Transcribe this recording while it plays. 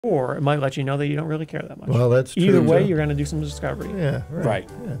or it might let you know that you don't really care that much. Well, that's true. Either way, too. you're going to do some discovery. Yeah, right.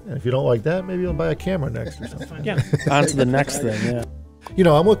 Yeah. And if you don't like that, maybe you'll buy a camera next or something. Yeah. On to the next thing, yeah. You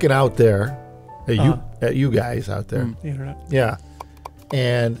know, I'm looking out there at you guys out there. The internet. Yeah.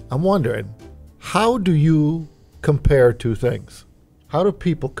 And I'm wondering, how do you compare two things? How do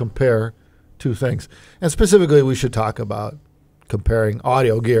people compare two things? And specifically, we should talk about comparing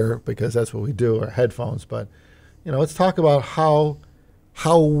audio gear because that's what we do, or headphones. But, you know, let's talk about how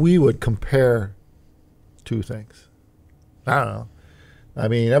we would compare two things. I don't know. I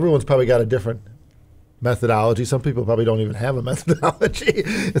mean, everyone's probably got a different methodology. Some people probably don't even have a methodology.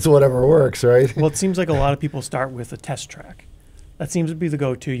 It's whatever works, right? Well, it seems like a lot of people start with a test track. That seems to be the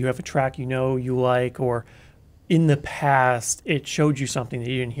go-to. You have a track you know, you like, or in the past, it showed you something that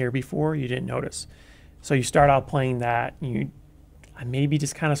you didn't hear before, you didn't notice. So you start out playing that, and you maybe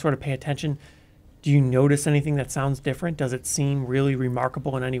just kind of sort of pay attention. Do you notice anything that sounds different? Does it seem really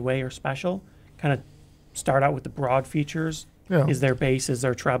remarkable in any way or special? Kind of start out with the broad features. Yeah. Is there bass? Is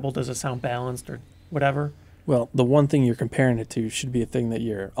there treble? Does it sound balanced or whatever? Well, the one thing you're comparing it to should be a thing that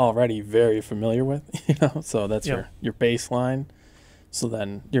you're already very familiar with, you know. So that's your baseline. So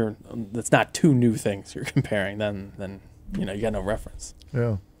then that's not two new things you're comparing. Then you know you got no reference.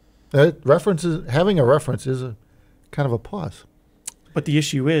 Yeah, having a reference is a kind of a plus. But the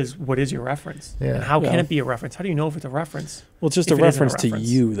issue is, what is your reference? Yeah. And how can it be a reference? How do you know if it's a reference? Well, it's just a if it isn't reference to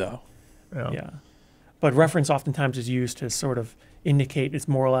you, though. Yeah. But reference oftentimes is used to sort of indicate it's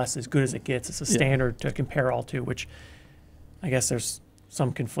more or less as good as it gets. It's a standard to compare all to, which I guess there's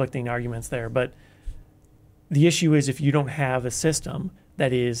some conflicting arguments there. But the issue is, if you don't have a system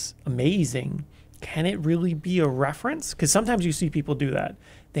that is amazing, can it really be a reference? Because sometimes you see people do that.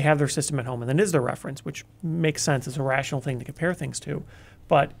 They have their system at home, and then it is their reference, which makes sense. It's a rational thing to compare things to.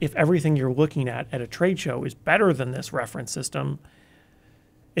 But if everything you're looking at a trade show is better than this reference system,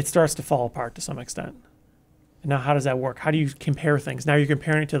 it starts to fall apart to some extent. Now, how does that work? How do you compare things? Now you're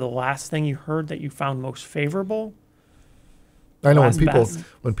comparing it to the last thing you heard that you found most favorable? I know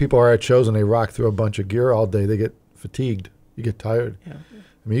when people are at shows and they rock through a bunch of gear all day, they get fatigued. You get tired. Yeah.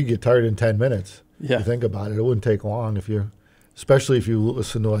 I mean, you get tired in 10 minutes. Yeah. You think about it. It wouldn't take long especially if you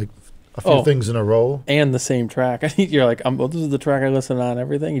listen to like a few things in a row. And the same track. You're like, well, this is the track I listen on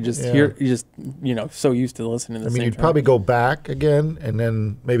everything. You just so used to listening to the same you'd track. probably go back again, and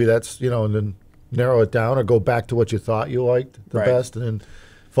then maybe that's, and then narrow it down, or go back to what you thought you liked the best, and then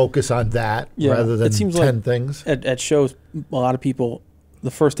focus on that rather than it seems 10 like things. At shows, a lot of people, the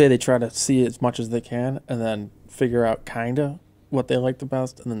first day they try to see as much as they can and then figure out kind of what they like the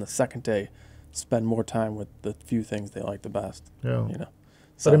best, and then the second day spend more time with the few things they like the best. Yeah.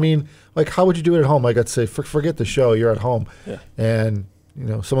 So, but I mean, like, how would you do it at home? Like, let's say, forget the show, you're at home, and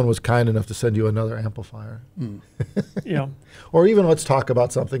someone was kind enough to send you another amplifier. Yeah. Or even let's talk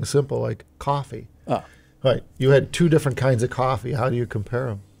about something simple like coffee. Oh. Right. You had two different kinds of coffee. How do you compare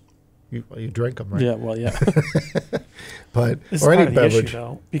them? You drink them, right? Yeah, well, yeah. But this or is any part of the beverage. issue,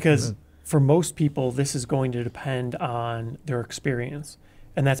 though, because for most people, this is going to depend on their experience.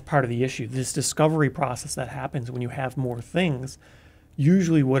 And that's part of the issue. This discovery process that happens when you have more things,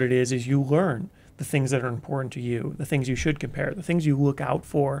 usually what it is you learn the things that are important to you, the things you should compare, the things you look out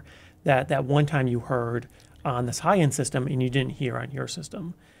for that one time you heard on this high-end system and you didn't hear on your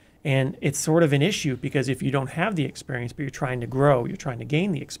system. And it's sort of an issue because if you don't have the experience, but you're trying to grow, you're trying to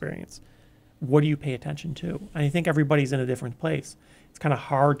gain the experience, what do you pay attention to? And I think everybody's in a different place. It's kind of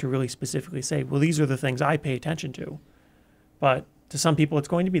hard to really specifically say, well, these are the things I pay attention to. But to some people, it's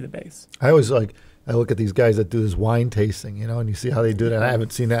going to be the bass. I look at these guys that do this wine tasting, and you see how they do that. I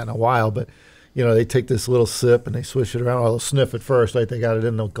haven't seen that in a while, but, they take this little sip and they swish it around. Or they'll sniff it first, right? They got it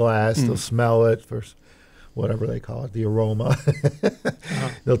in the glass. They'll smell it first, whatever they call it, the aroma.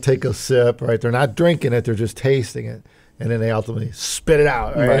 They'll take a sip, right? They're not drinking it. They're just tasting it. And then they ultimately spit it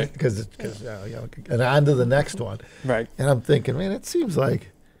out, right? Because and on to the next one. Right. And I'm thinking, man, it seems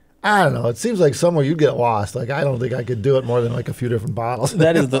like, I don't know. It seems like somewhere you'd get lost. Like, I don't think I could do it more than like a few different bottles.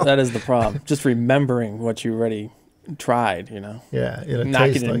 that is the problem. Just remembering what you already tried, Yeah.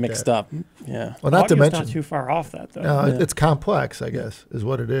 Not getting it mixed up. Yeah. Well, not to mention. Not too far off that, though. No, it's complex, I guess, is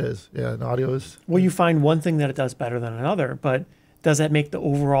what it is. Yeah, and audio is. Well, you find one thing that it does better than another, but does that make the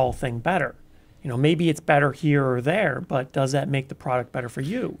overall thing better? Maybe it's better here or there, but does that make the product better for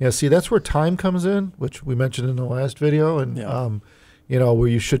you? Yeah, see, that's where time comes in, which we mentioned in the last video. And, where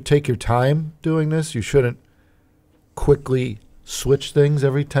you should take your time doing this. You shouldn't quickly switch things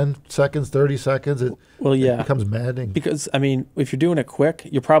every 10 seconds, 30 seconds. It becomes maddening. Because, if you're doing it quick,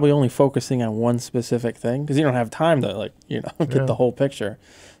 you're probably only focusing on one specific thing because you don't have time to, get the whole picture.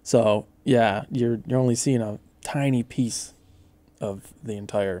 So, you're only seeing a tiny piece of the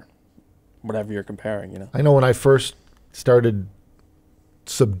entire whatever you're comparing, you know. I know when I first started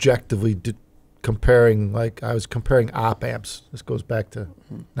subjectively comparing, like I was comparing op amps. This goes back to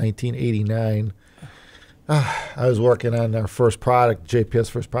 1989. I was working on our first product. JPS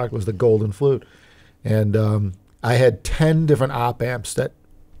first product was the Golden Flute, and I had 10 different op amps that,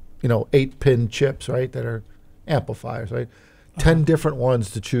 8-pin chips, right, that are amplifiers, right? 10 different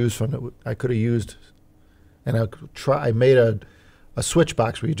ones to choose from that I could have used, and I made a switch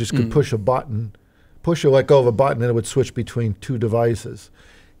box where you just could push a button, push or let go of a button, and it would switch between two devices.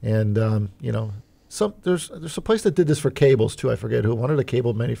 And there's a place that did this for cables too. I forget who. One of the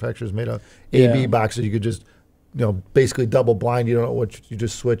cable manufacturers made a AB box that you could just, basically double blind. You don't know what you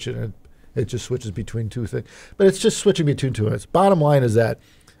just switch it, and it just switches between two things. But it's just switching between two things. Bottom line is that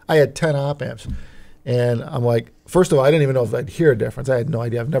I had 10 op amps, and I'm like, first of all, I didn't even know if I'd hear a difference. I had no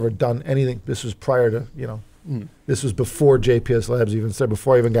idea. I've never done anything. This was prior to This was before JPS Labs even said.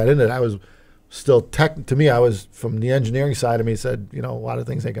 Before I even got into it, I was still to me, I was from the engineering side of me said, a lot of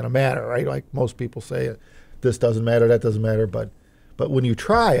things ain't going to matter, right? Like most people say, this doesn't matter, that doesn't matter. But when you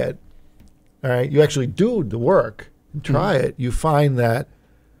try it, all right, you actually do the work and try it, you find that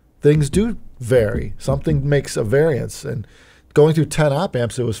things do vary. Something makes a variance. And going through 10 op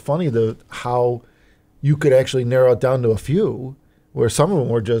amps, it was funny how you could actually narrow it down to a few, where some of them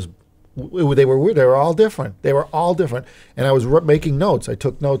were just they were weird. They were all different. And I was making notes. I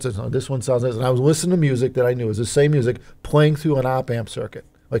took notes. And this one sounds like this. And I was listening to music that I knew. It was the same music playing through an op amp circuit,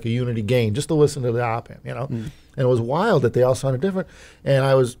 like a unity gain, just to listen to the op amp, And it was wild that they all sounded different. And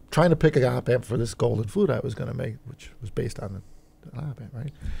I was trying to pick an op amp for this Golden Flute I was going to make, which was based on an op amp,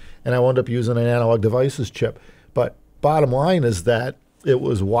 right? And I wound up using an Analog Devices chip. But bottom line is that it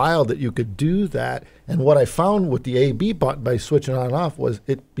was wild that you could do that. And what I found with the AB button by switching on and off was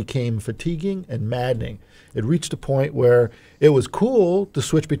it became fatiguing and maddening. It reached a point where it was cool to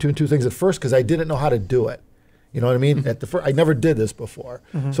switch between two things at first because I didn't know how to do it. You know what I mean? At the first, I never did this before.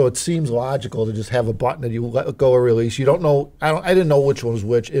 So it seems logical to just have a button that you let go or release. You don't know. I didn't know which one was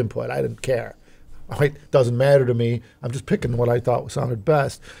which input. I didn't care. Right? Doesn't matter to me. I'm just picking what I thought sounded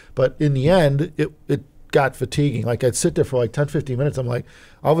best. But in the end, it got fatiguing. Like I'd sit there for like 10, 15 minutes. I'm like,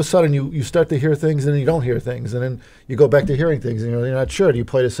 all of a sudden you start to hear things and then you don't hear things. And then you go back to hearing things and you're not sure. Do you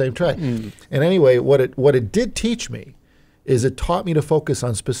play the same track? And anyway, what it did teach me is it taught me to focus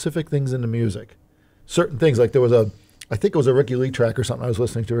on specific things in the music. Certain things, like there was I think it was a Ricky Lee track or something I was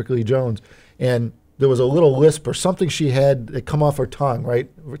listening to, Ricky Lee Jones. And there was a little lisp or something she had that come off her tongue, right?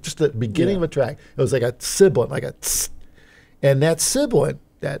 Just at the beginning of a track. It was like a sibilant, like a tss. And that sibilant,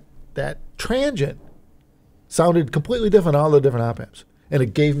 that transient, sounded completely different on all the different op amps. And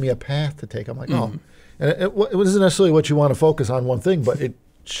it gave me a path to take. I'm like, oh. And it wasn't necessarily what you want to focus on one thing, but it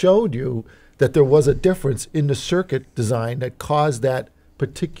showed you that there was a difference in the circuit design that caused that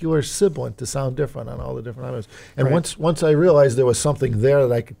particular sibilant to sound different on all the different op amps. And once I realized there was something there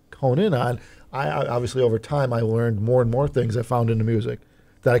that I could hone in on, I obviously over time I learned more and more things I found in the music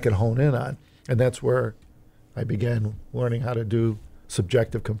that I could hone in on. And that's where I began learning how to do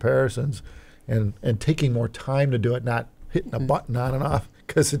subjective comparisons and taking more time to do it, not hitting a button on and off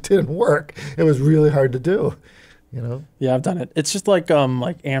because it didn't work. It was really hard to do, Yeah, I've done it. It's just like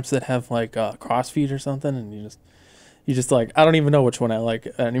amps that have like crossfeed or something, and you just like, I don't even know which one I like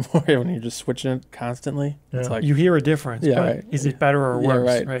anymore when you're just switching it constantly. Yeah. It's like you hear a difference, but right. is it better or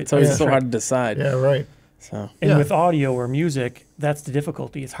worse? Right. It's always so hard to decide. Yeah, right. So And with audio or music, that's the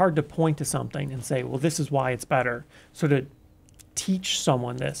difficulty. It's hard to point to something and say, well, this is why it's better. So to teach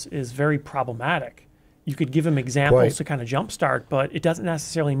someone this is very problematic. You could give them examples to kind of jumpstart, but it doesn't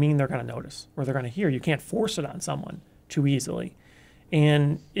necessarily mean they're going to notice or they're going to hear. You can't force it on someone too easily.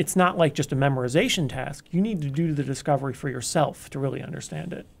 And it's not like just a memorization task. You need to do the discovery for yourself to really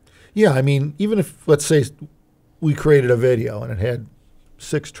understand it. Yeah, I mean, even if, let's say, we created a video and it had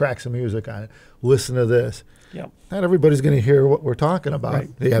 6 tracks of music on it, listen to this. Yep. Not everybody's going to hear what we're talking about.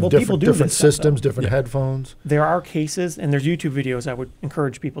 Right. They have different systems, different headphones. There are cases, and there's YouTube videos I would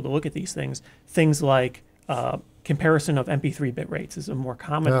encourage people to look at these things. Things like comparison of MP3 bit rates is a more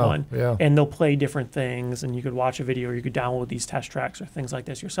common one. Yeah. And they'll play different things, and you could watch a video or you could download these test tracks or things like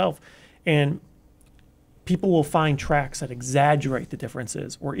this yourself. And people will find tracks that exaggerate the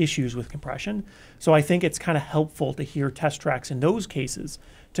differences or issues with compression. So I think it's kind of helpful to hear test tracks in those cases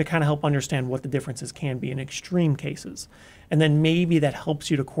to kind of help understand what the differences can be in extreme cases. And then maybe that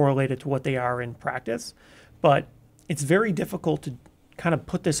helps you to correlate it to what they are in practice. But it's very difficult to kind of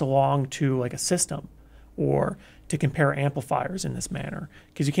put this along to like a system or to compare amplifiers in this manner.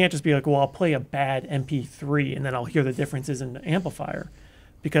 Because you can't just be like, well, I'll play a bad MP3 and then I'll hear the differences in the amplifier.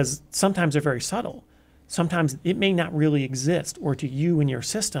 Because sometimes they're very subtle. sometimes it may not really exist, or to you in your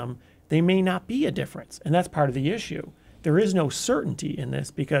system, they may not be a difference. And that's part of the issue. There is no certainty in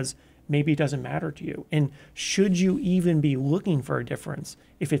this because maybe it doesn't matter to you. And should you even be looking for a difference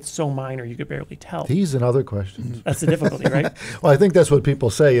if it's so minor you could barely tell? These and other questions. That's the difficulty, right? Well, I think that's what people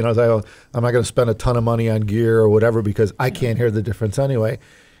say. You know, they go, I'm not going to spend a ton of money on gear or whatever because I can't hear the difference anyway.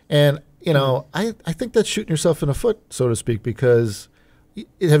 And, you know, I think that's shooting yourself in the foot, so to speak, because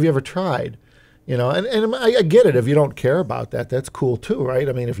have you ever tried? You know, and I get it. If you don't care about that, that's cool too, right?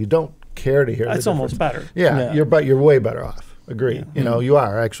 I mean, if you don't care to hear that's the almost better. Yeah, Yeah. you're way better off. Agree. Yeah. You know, you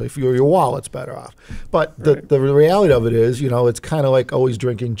are actually. If your wallet's better off. But the reality of it is, you know, it's kind of like always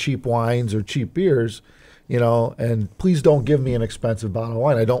drinking cheap wines or cheap beers, you know, and please don't give me an expensive bottle of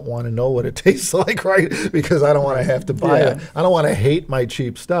wine. I don't want to know what it tastes like, right? Because I don't want to have to buy it. I don't want to hate my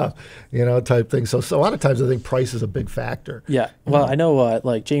cheap stuff, you know, type thing. So a lot of times I think price is a big factor. Yeah. Well, I know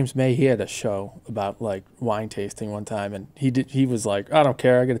like James May, he had a show about like wine tasting one time, and he was like, I don't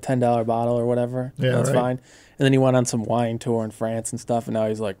care, I get a $10 bottle or whatever. Yeah, that's right. fine. And then he went on some wine tour in France and stuff, and now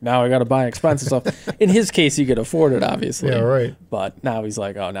he's like, now I got to buy expensive stuff. In his case, he could afford it, obviously. Yeah, right. But now he's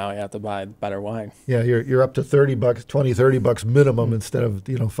like, oh, now I have to buy better wine. Yeah, you're up to $30, $20-$30 minimum instead of,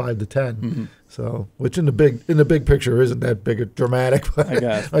 you know, 5 to 10. So, which in the big picture isn't that big a dramatic, but I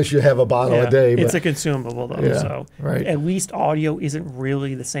guess. unless you have a bottle Yeah, a day. it's But, a consumable though, Yeah, so right. at least audio isn't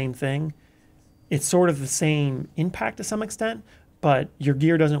really the same thing. It's sort of the same impact to some extent, but your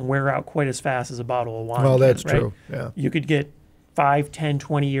gear doesn't wear out quite as fast as a bottle of wine. well, can, that's right? true. Yeah. You could get 5, 10,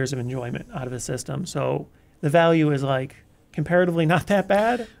 20 years of enjoyment out of a system. So the value is like comparatively not that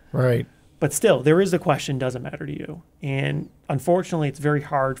bad, Right. but still there is the question, does it matter to you? And unfortunately, it's very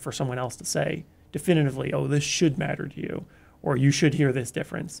hard for someone else to say definitively, oh, this should matter to you, or you should hear this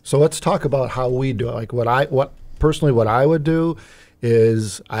difference. So let's talk about how we do it. Like what I would do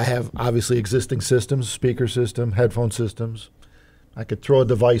is I have obviously existing systems, speaker system, headphone systems. I could throw a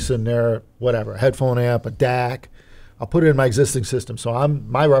device in there, whatever, a headphone amp, a DAC. I'll put it in my existing system. So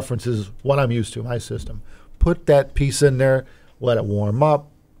my reference is what I'm used to, my system. Put that piece in there, let it warm up,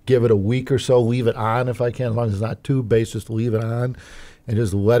 give it a week or so, leave it on if I can, as long as it's not too bass, just leave it on and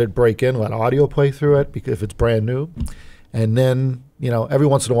just let it break in, let audio play through it because if it's brand new. And then, you know, every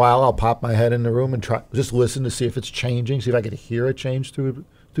once in a while I'll pop my head in the room and try just listen to see if it's changing, see if I can hear it change through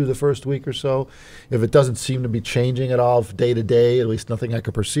the first week or so. If it doesn't seem to be changing at all day to day, at least nothing I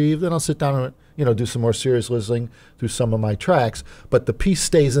could perceive, then I'll sit down and, you know, do some more serious listening through some of my tracks. But the piece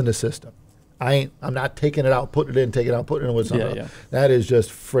stays in the system. I'm not taking it out, putting it in, taking it out, putting it in with something. Yeah. That is just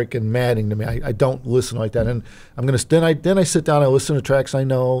freaking maddening to me. I don't listen like that. And then I sit down, I listen to tracks I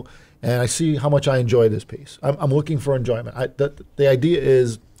know, and I see how much I enjoy this piece. I'm looking for enjoyment. The idea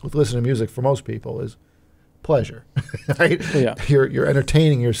is with listening to music for most people is pleasure, right? Yeah. You're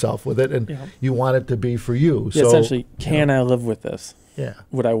entertaining yourself with it, and Yeah. you want it to be for you. Yeah, So essentially, can I live with this? yeah,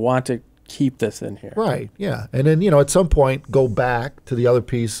 Would I want to keep this in here? right, yeah. And then, you know, at some point go back to the other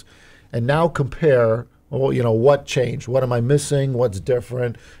piece and now compare, well, you know, what changed, what am I missing, what's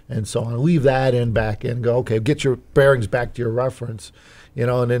different, and so on. Leave that back in, go, okay, get your bearings back to your reference. You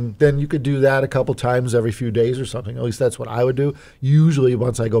know, and then you could do that a couple times every few days or something. At least that's what I would do. Usually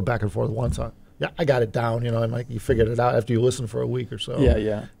once I go back and forth once, I got it down, you know, and like you figured it out after you listen for a week or so. Yeah.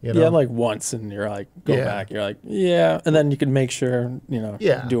 You know? Yeah, like once, and you're like, go Yeah. back. You're like, yeah. And then you can make sure, you know,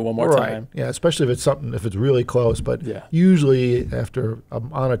 Yeah, do it one more right. time. Yeah, especially if it's really close. But Yeah. usually after a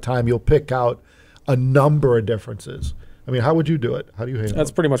amount of time, you'll pick out a number of differences. I mean, how would you do it? How do you handle That's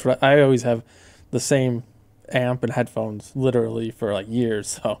it? pretty much what I always have the same amp and headphones literally for like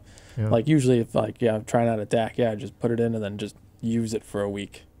years. So, Yeah. like, usually if like, I'm trying out a DAC, just put it in and then just use it for a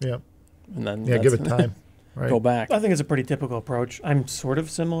week. Yeah, And then yeah, give it that's- time. Right. Go back. I think it's a pretty typical approach. I'm sort of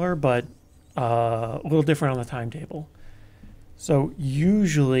similar, but a little different on the timetable. So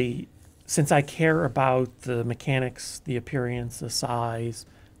usually, since I care about the mechanics, the appearance, the size,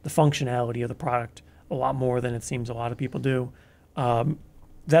 the functionality of the product a lot more than it seems a lot of people do,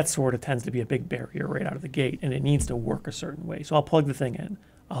 that sort of tends to be a big barrier right out of the gate, and it needs to work a certain way. So I'll plug the thing in,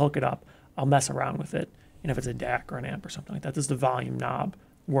 I'll hook it up, I'll mess around with it, and if it's a DAC or an amp or something like that, does the volume knob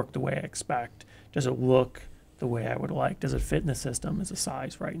work the way I expect? Does it look the way I would like? Does it fit in the system? Is the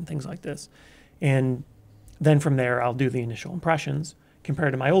size right? And things like this. And then from there, I'll do the initial impressions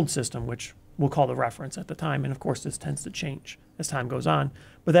compared to my old system, which we'll call the reference at the time. And of course, this tends to change as time goes on,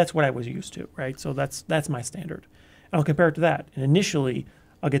 but that's what I was used to, right? So that's my standard. And I'll compare it to that. And initially,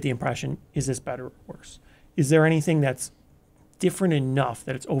 I'll get the impression, is this better or worse? Is there anything that's different enough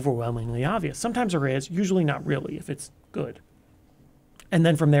that it's overwhelmingly obvious? Sometimes there is, usually not really if it's good. And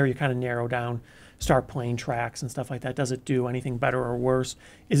then from there, you kind of narrow down start playing tracks and stuff like that, does it do anything better or worse?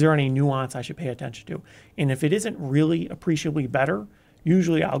 Is there any nuance I should pay attention to? And if it isn't really appreciably better,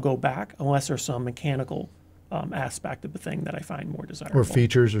 usually I'll go back unless there's some mechanical aspect of the thing that I find more desirable. Or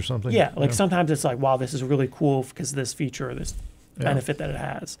features or something. Yeah, like sometimes it's like, wow, this is really cool because of this feature or this benefit that it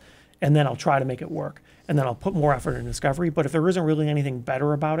has. And then I'll try to make it work. And then I'll put more effort in discovery. But if there isn't really anything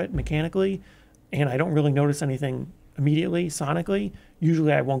better about it mechanically, and I don't really notice anything immediately sonically,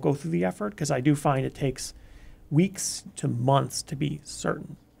 usually I won't go through the effort because I do find it takes weeks to months to be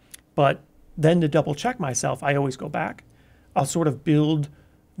certain. But then to double check myself, I always go back. I'll sort of build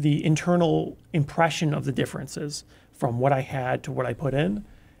the internal impression of the differences from what I had to what I put in.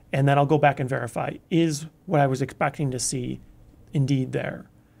 And then I'll go back and verify, is what I was expecting to see indeed there?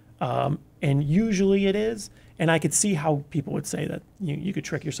 And usually it is. And I could see how people would say that you could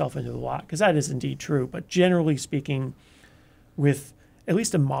trick yourself into a lot, because that is indeed true. But generally speaking, with at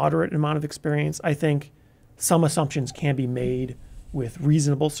least a moderate amount of experience, I think some assumptions can be made with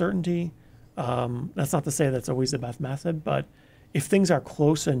reasonable certainty. That's not to say that's always the best method, but if things are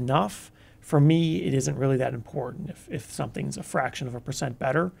close enough, for me, it isn't really that important if something's a fraction of a percent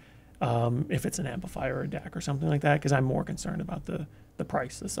better, if it's an amplifier or a DAC or something like that, because I'm more concerned about the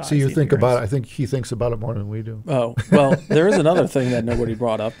price, the size. So you think about it. I think he thinks about it more than we do. Oh, well, there is another thing that nobody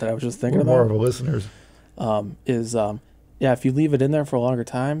brought up that I was just thinking We're about. more of a listeners. If you leave it in there for a longer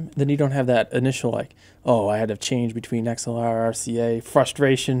time, then you don't have that initial, like, oh, I had to change between XLR, RCA,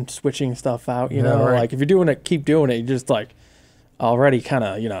 frustration, switching stuff out, you know? Right. Like, if you're doing it, keep doing it, you're just, like, already kind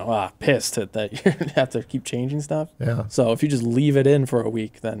of, pissed that you have to keep changing stuff. Yeah. So if you just leave it in for a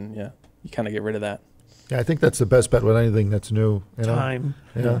week, then, yeah, you kind of get rid of that. Yeah, I think that's the best bet with anything that's new. You know? Time.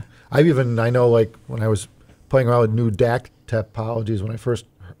 Yeah. I know, like, when I was playing around with new DAC topologies, when I first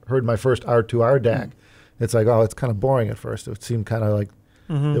heard my first R2R DAC, it's like, oh, it's kind of boring at first. It seemed kind of like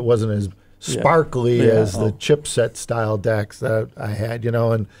it wasn't as sparkly as the chipset style DACs that I had, you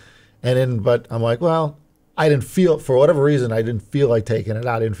know, but I'm like, well, I didn't feel, for whatever reason, I didn't feel like taking it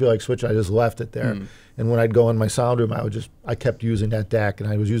out. I didn't feel like switching. I just left it there. And when I'd go in my sound room, I kept using that DAC, and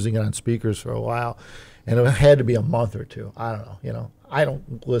I was using it on speakers for a while. And it had to be a month or two. I don't know, you know. I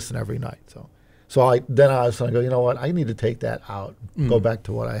don't listen every night. So I was going to go, you know what, I need to take that out, go back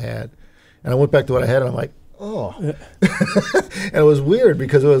to what I had. And I went back to what I had, and I'm like, oh. And it was weird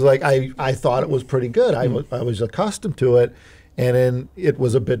because it was like I thought it was pretty good. I was accustomed to it, and then it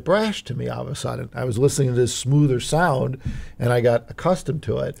was a bit brash to me all of a sudden. I was listening to this smoother sound, and I got accustomed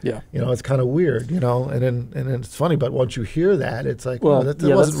to it. Yeah. You know, it's kind of weird, you know. And then it's funny, but once you hear that, it's like, Well, oh,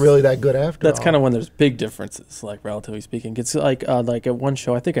 that wasn't really that good after That's all. kind of when there's big differences, like, relatively speaking. It's like at one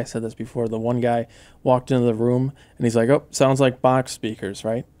show, I think I said this before, the one guy walked into the room and he's like, oh, sounds like box speakers,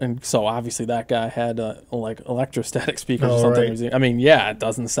 right? And so obviously that guy had like electrostatic speakers or something. Right. I mean, yeah, it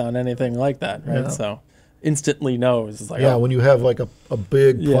doesn't sound anything like that, right? Yeah. So instantly knows. It's like, Yeah, oh, when you have like a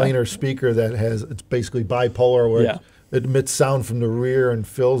big planar speaker that it's basically bipolar, where it emits sound from the rear and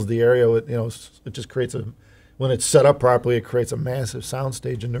fills the area with, you know, it just creates when it's set up properly, it creates a massive sound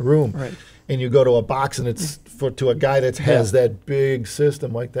stage in the room. Right. And you go to a box and it's to a guy that has that big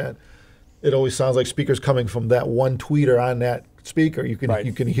system like that, it always sounds like speakers coming from that one tweeter on that speaker. You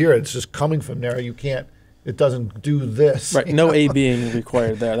can hear it. It's just coming from there. It doesn't do this. right, no A being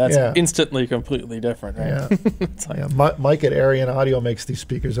required there. That's instantly completely different, right? Yeah. It's like, Mike at Arian Audio makes these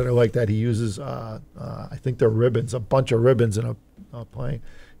speakers that are like that. He uses, I think they're ribbons, a bunch of ribbons in a plane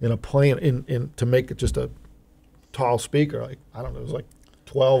to make it just a tall speaker. Like, I don't know, it was like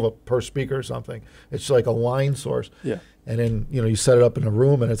 12 per speaker or something. It's like a line source. Yeah. And then, you know, you set it up in a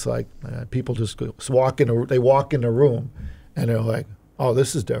room, and it's like people just walk in the room, and they're like, oh,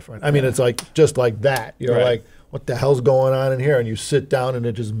 this is different. I mean, it's like just like that. You're like, what the hell's going on in here? And you sit down, and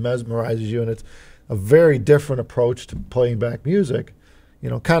it just mesmerizes you. And it's a very different approach to playing back music. You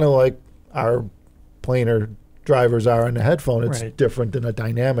know, kind of like our planar drivers are in the headphone. It's different than a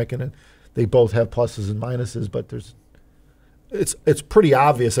dynamic, and they both have pluses and minuses. But it's pretty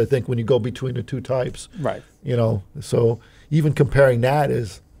obvious, I think, when you go between the two types. right. You know, so even comparing that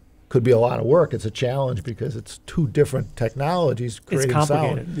could be a lot of work. It's a challenge because it's two different technologies creating It's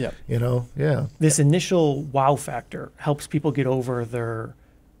complicated. sound. Yeah. You know, yeah. This initial wow factor helps people get over their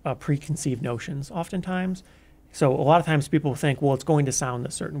preconceived notions oftentimes. So a lot of times people think, well, it's going to sound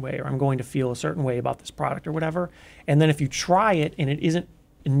a certain way, or I'm going to feel a certain way about this product or whatever. And then if you try it and it isn't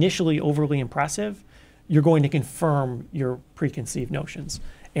initially overly impressive, you're going to confirm your preconceived notions.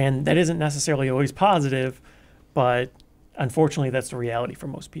 And that isn't necessarily always positive, but unfortunately, that's the reality for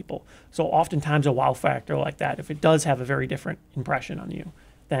most people. So oftentimes a wow factor like that, if it does have a very different impression on you,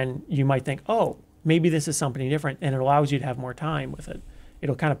 then you might think, oh, maybe this is something different, and it allows you to have more time with it.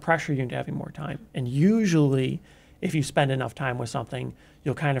 it'll kind of pressure you into having more time. And usually, if you spend enough time with something,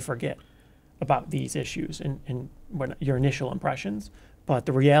 you'll kind of forget about these issues and when your initial impressions. But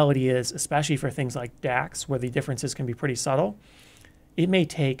the reality is, especially for things like DACs, where the differences can be pretty subtle, it may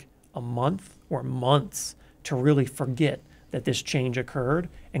take a month or months to really forget that this change occurred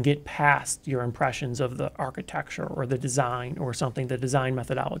and get past your impressions of the architecture or the design or something, the design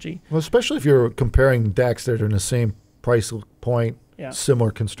methodology. Well, especially if you're comparing DACs that are in the same price point, similar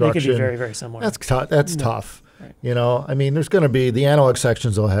They construction. could be very, very similar. That's tough. Right. You know, I mean, there's going to be, the analog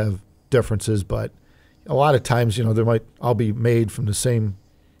sections will have differences, but a lot of times, you know, they might all be made from the same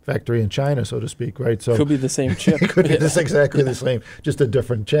factory in China, so to speak, right? So Could be the same chip. it could be just exactly the same, just a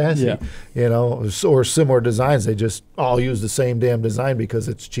different chassis, Yeah. you know, or similar designs. They just all use the same damn design because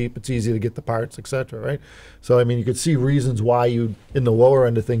it's cheap, it's easy to get the parts, etc. Right? So I mean, you could see reasons why you, in the lower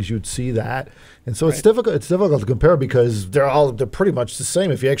end of things, you'd see that, and so it's difficult. It's difficult to compare because they're pretty much the same.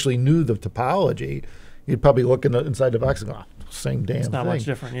 If you actually knew the topology, you'd probably look inside the box and go, oh, same damn it's not thing. much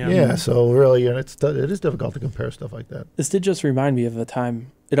different, yeah. Yeah, so really, and it is difficult to compare stuff like that. This did just remind me of the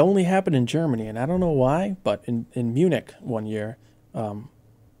time. It only happened in Germany, and I don't know why, but in Munich one year,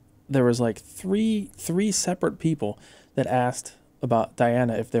 there was like three separate people that asked about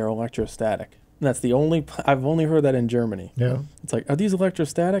Diana if they're electrostatic. And that's the only, I've only heard that in Germany. Yeah. It's like, are these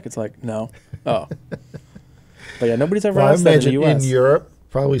electrostatic? It's like, no. Oh. But yeah, nobody's ever Well, I asked that in the imagine U.S. in Europe,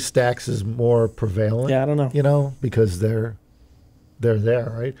 probably Stax is more prevalent. Yeah, I don't know. You know, because they're there,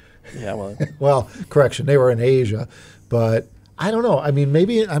 right? Yeah, well, Well, correction, they were in Asia, but I don't know. I mean,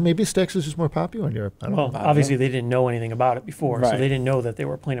 maybe Stax is just more popular in Europe. I don't Well, know. obviously they didn't know anything about it before, so Right. they didn't know that they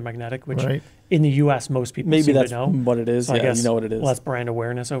were planar magnetic, which Right. in the U.S. most people maybe seem that's to know. what it is. So I Yeah, guess you know what it is. less brand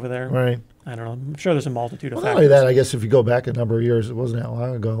awareness over there. Right. I don't know. I'm sure there's a multitude of Well, not factors. only that, I guess if you go back a number of years, it wasn't that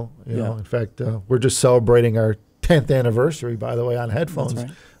long ago. You know, Yeah. in fact, we're just celebrating our 10th anniversary, by the way, on headphones. That's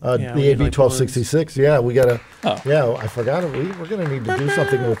right. Yeah, The we had, like, AB1266. Yeah, we got to. Oh. Yeah, I forgot it. We're going to need to do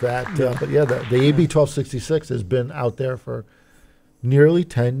something with that. But yeah, the AB1266 has been out there for nearly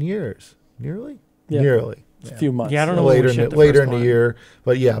 10 years. Nearly? Yeah. Nearly. It's a few months. Yeah, I don't know when Later we in shipped the, the later first in the one. year.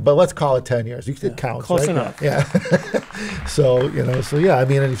 But yeah, but let's call it 10 years. It counts. Close right? enough. Yeah. So, you know, I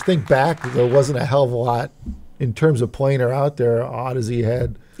mean, and if you think back, there wasn't a hell of a lot in terms of planar out there. Odyssey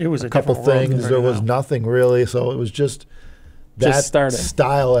had It was a couple different world things. compared There to was now. nothing really. So it was just that Just starting.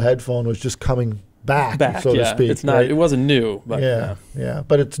 style of headphone was just coming back, so yeah. to speak. It's not. right? It wasn't new, but Yeah.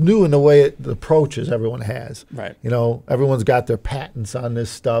 But it's new in the way the approaches everyone has. Right. You know, everyone's got their patents on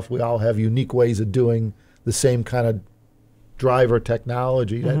this stuff. We all have unique ways of doing the same kind of driver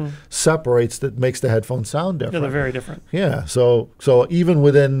technology that separates, that makes the headphone sound Yeah, different. they're very different. Yeah, so even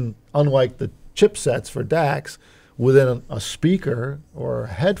within, unlike the chipsets for DACs, within a speaker or a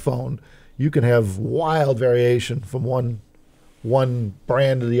headphone, you can have wild variation from one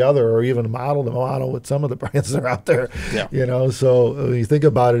brand to the other, or even model to model with some of the brands that are out there. Yeah. You know, so when you think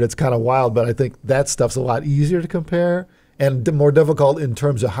about it, it's kind of wild, but I think that stuff's a lot easier to compare and more difficult in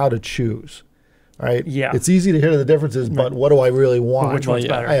terms of how to choose. Right? Yeah. It's easy to hear the differences, but what do I really want? which one's yeah.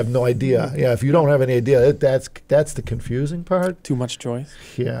 better? I have no idea. Yeah, if you don't have any idea, that's the confusing part. too much choice.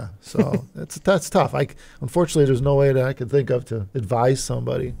 Yeah, so that's tough. Unfortunately, there's no way that I could think of to advise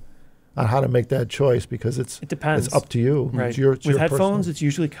somebody on how to make that choice, because It depends. it's up to you. Right. It's your With personal- headphones, it's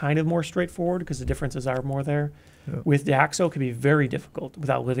usually kind of more straightforward because the differences are more there. Yeah. With DAXO, it can be very difficult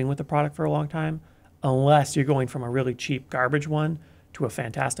without living with the product for a long time, unless you're going from a really cheap garbage one to a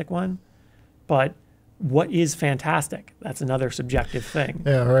fantastic one. But what is fantastic? That's another subjective thing.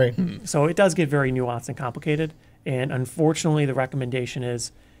 Yeah, right. So it does get very nuanced and complicated. And unfortunately, the recommendation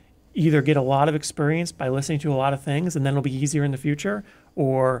is either get a lot of experience by listening to a lot of things, and then it'll be easier in the future,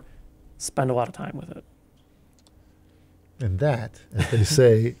 or spend a lot of time with it. And that, as they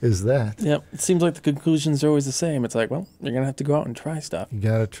say, is that. Yeah, it seems like the conclusions are always the same. It's like, well, you're gonna have to go out and try stuff. You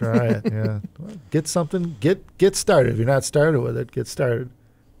got to try it. Yeah, well, get something. Get started. If you're not started with it, get started.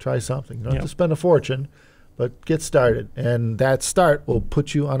 Try something. You don't have to spend a fortune, but get started, and that start will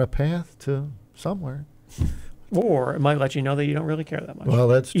put you on a path to somewhere. Or it might let you know that you don't really care that much. Well,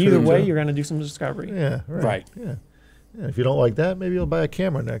 that's true. Either way, too. you're going to do some discovery. Yeah, Right. Yeah. Yeah, if you don't like that, maybe you'll buy a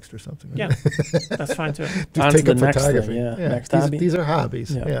camera next or something. Yeah, that's fine too. Just On take to up the next thing, photography. yeah. Next these, hobby. these are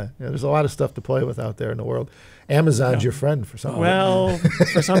hobbies. Yeah. Yeah. There's a lot of stuff to play with out there in the world. Amazon's Yeah. your friend for some. Well,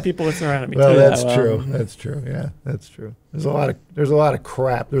 for some people, it's their enemy Well, too. that's well, true. That's true. Yeah, that's true. There's a lot of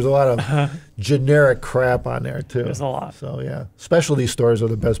crap. There's a lot of generic crap on there too. There's a lot. So yeah, specialty stores are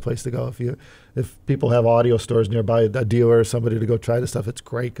the best place to go. If people have audio stores nearby, a dealer or somebody to go try the stuff, it's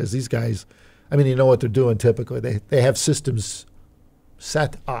great because these guys, I mean, you know what they're doing typically. They have systems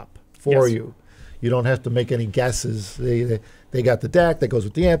set up for Yes. you. You don't have to make any guesses. They got the DAC that goes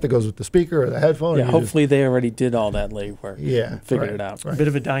with the amp, that goes with the speaker or the headphone. Yeah, and you hopefully they already did all that legwork. Yeah, and figured right, it out. A bit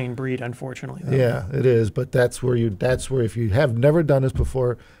of a dying breed, unfortunately. Though. Yeah, it is. But that's where if you have never done this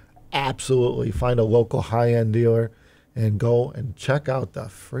before, absolutely find a local high-end dealer and go and check out the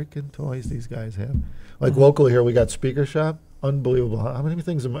freaking toys these guys have. Like locally here, we got Speaker Shop. Unbelievable. How many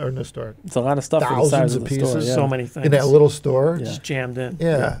things are in the store? It's a lot of stuff for the size Thousands of of the store. pieces. Yeah. So many things. In that little store. Yeah. Just jammed in.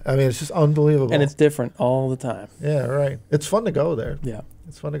 Yeah. I mean, it's just unbelievable. And it's different all the time. Yeah, right. It's fun to go there. Yeah.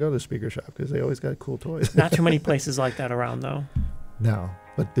 It's fun to go to the Speaker Shop because they always got cool toys. Not too many places like that around, though. No.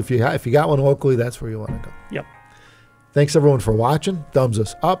 But if you got one locally, that's where you want to go. Yep. Thanks, everyone, for watching. Thumbs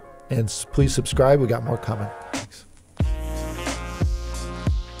us up. And please subscribe. We got more coming.